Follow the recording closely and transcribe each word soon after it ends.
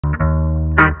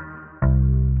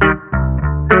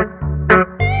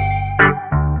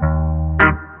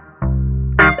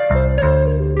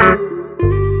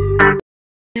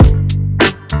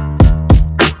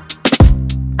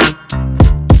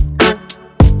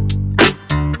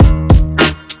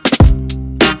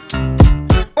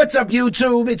What's up,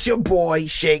 YouTube? It's your boy,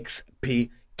 Shakes P.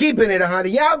 Keeping it 100.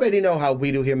 Y'all already know how we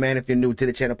do here, man. If you're new to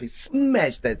the channel, please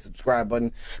smash that subscribe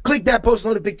button. Click that post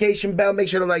notification bell. Make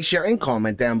sure to like, share, and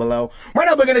comment down below. Right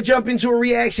now, we're going to jump into a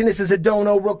reaction. This is a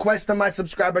dono request to my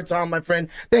subscriber, Tom, my friend.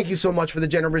 Thank you so much for the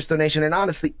generous donation and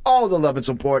honestly, all the love and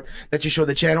support that you show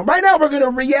the channel. Right now, we're going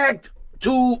to react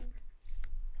to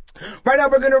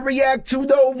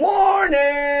The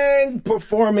Warning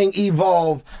performing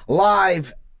Evolve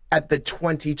live at the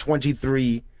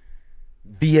 2023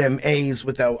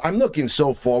 VMAs. I'm looking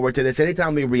so forward to this.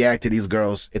 Anytime we react to these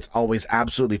girls, it's always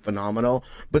absolutely phenomenal.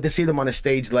 But to see them on a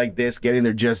stage like this, getting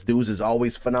their just dues is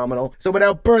always phenomenal. So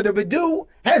without further ado,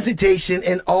 hesitation,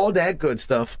 and all that good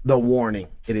stuff, The Warning.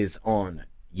 It is on,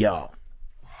 y'all.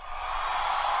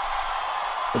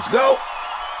 Let's go.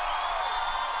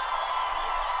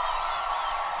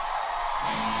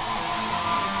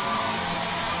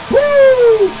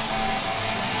 Woo!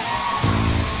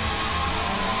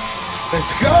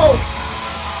 Let's go!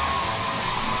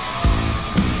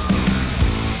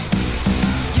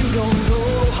 You don't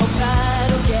know how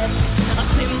bad it'll get. A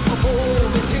simple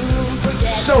moment to forget.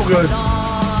 So good.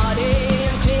 Not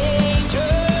in danger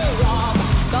of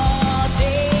the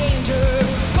danger.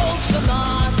 Goals are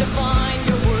not to find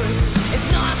your worth. It's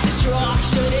not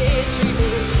destruction, it's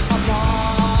rebirth. I'm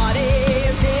not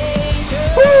in danger.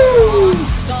 Woo!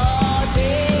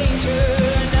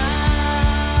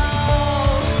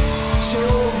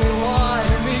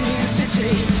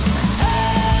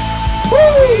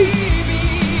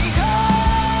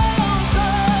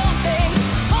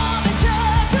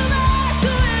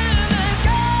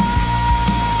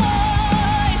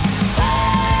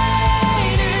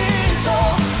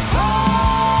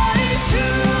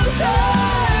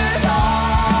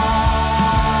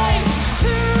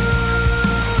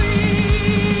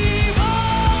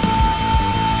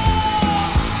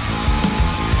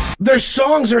 Their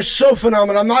songs are so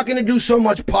phenomenal. I'm not going to do so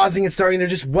much pausing and starting. There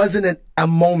just wasn't a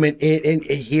moment in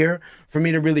here for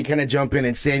me to really kind of jump in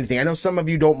and say anything. I know some of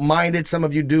you don't mind it. Some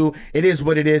of you do. It is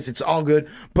what it is. It's all good.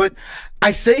 But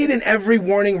I say it in every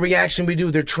Warning reaction we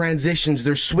do. Their transitions,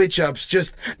 their switch-ups,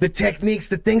 just the techniques,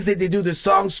 the things that they do, the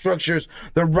song structures,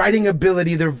 their writing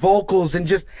ability, their vocals, and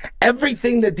just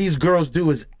everything that these girls do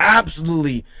is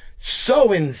absolutely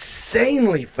so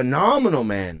insanely phenomenal,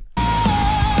 man.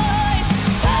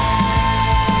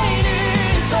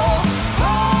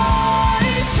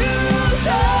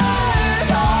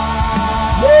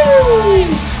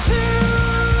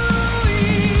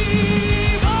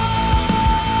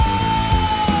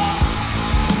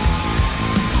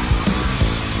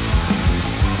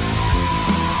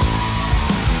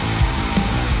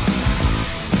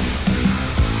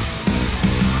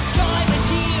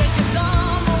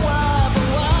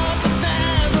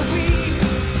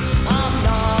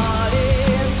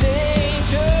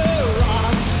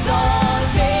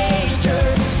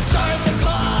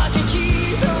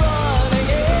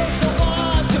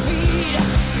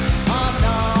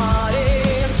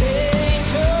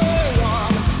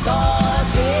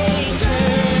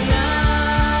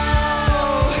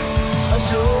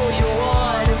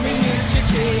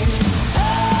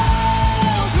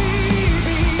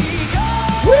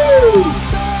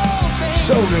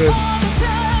 So good.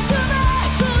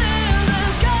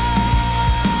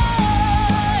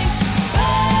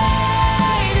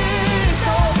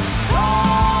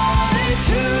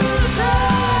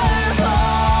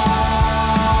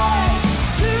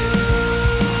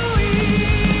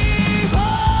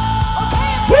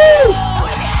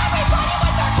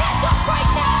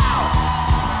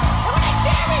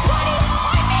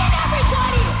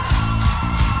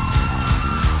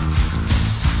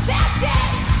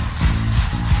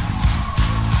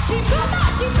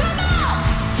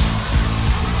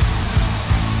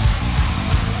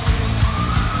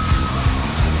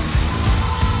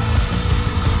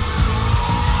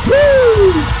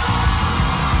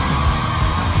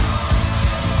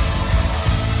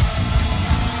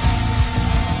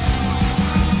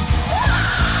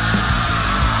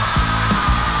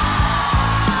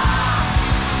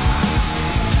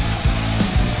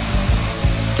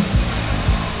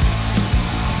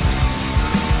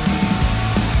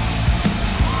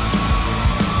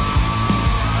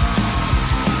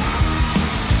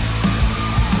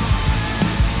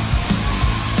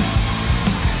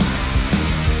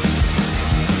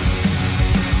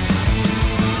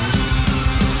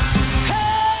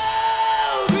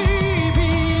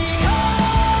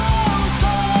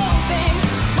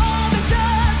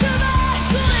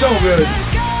 So good.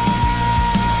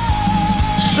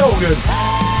 So good.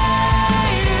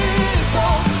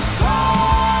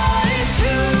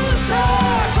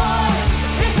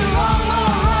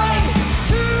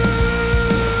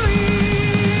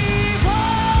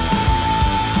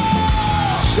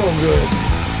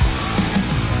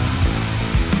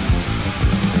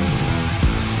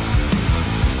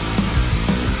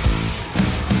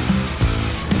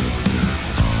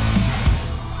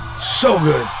 So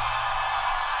good.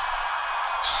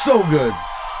 So good.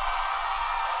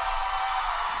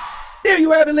 There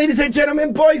you have it, ladies and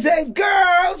gentlemen, boys and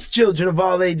girls, children of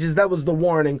all ages. That was The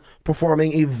Warning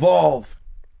performing Evolve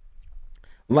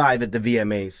live at the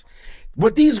VMAs.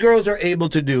 What these girls are able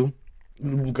to do,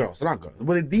 girls, not girls,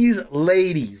 what these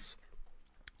ladies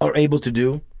are able to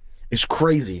do is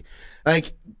crazy.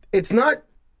 Like, it's not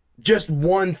just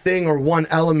one thing or one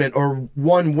element or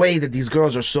one way that these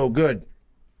girls are so good.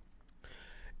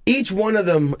 Each one of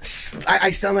them, I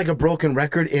sound like a broken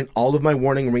record in all of my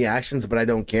warning reactions, but I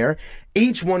don't care.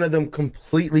 Each one of them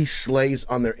completely slays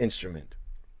on their instrument.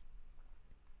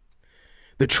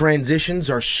 The transitions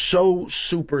are so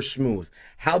super smooth.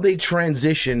 How they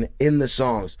transition in the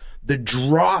songs. The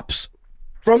drops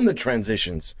from the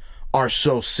transitions are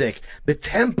so sick. The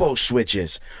tempo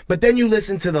switches. But then you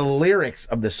listen to the lyrics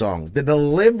of the song, the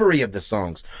delivery of the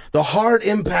songs, the hard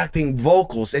impacting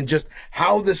vocals, and just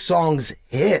how the songs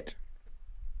hit.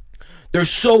 They're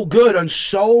so good on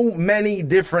so many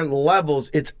different levels.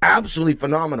 It's absolutely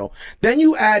phenomenal. Then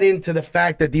you add into the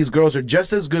fact that these girls are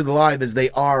just as good live as they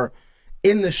are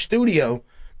in the studio.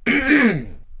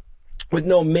 With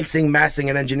no mixing, mastering,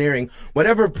 and engineering.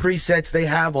 Whatever presets they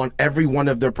have on every one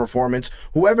of their performance,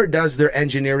 whoever does their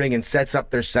engineering and sets up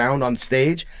their sound on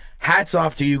stage, hats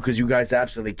off to you because you guys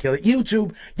absolutely kill it.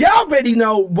 YouTube, y'all already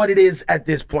know what it is at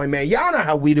this point, man. Y'all know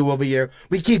how we do over here.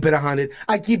 We keep it 100.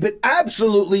 I keep it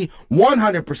absolutely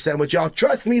 100% with y'all.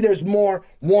 Trust me, there's more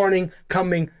warning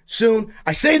coming soon.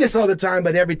 I say this all the time,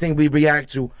 but everything we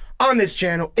react to on this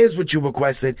channel is what you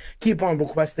requested. Keep on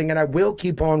requesting, and I will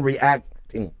keep on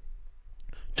reacting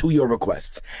to your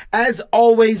requests. As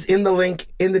always, in the link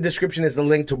in the description is the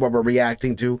link to what we're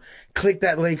reacting to. Click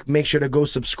that link. Make sure to go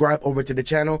subscribe over to the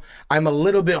channel. I'm a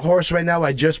little bit hoarse right now.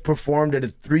 I just performed at a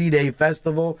 3-day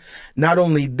festival. Not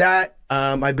only that,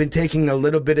 I've been taking a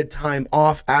little bit of time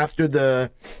off after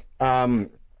the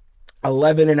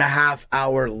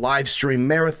 11.5-hour live stream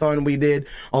marathon we did,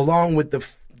 along with the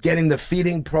getting the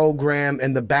feeding program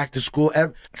and the back to school,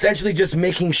 essentially just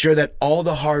making sure that all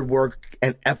the hard work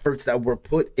and efforts that were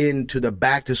put into the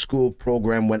back to school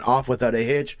program went off without a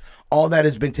hitch. All that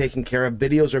has been taken care of.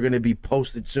 Videos are going to be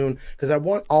posted soon because I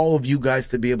want all of you guys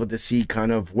to be able to see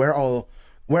kind of where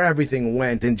everything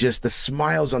went and just the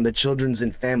smiles on the children's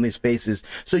and families' faces,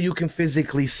 so you can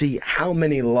physically see how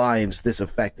many lives this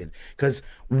affected. Because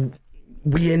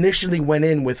we initially went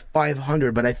in with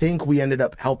 500, but I think we ended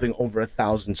up helping over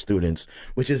 1,000 students,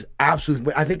 which is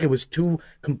absolutely, I think it was 2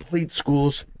 complete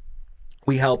schools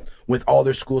we helped with all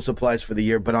their school supplies for the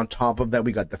year. But on top of that,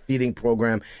 we got the feeding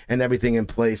program and everything in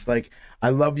place. Like, I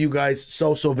love you guys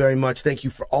so very much. Thank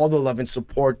you for all the love and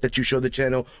support that you show the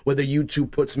channel, whether YouTube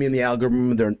puts me in the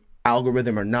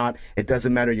algorithm or not. It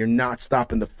doesn't matter. You're not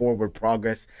stopping the forward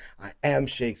progress. I am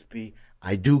Shakespeare.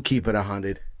 I do keep it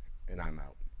 100, and I'm out.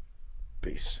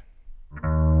 Peace.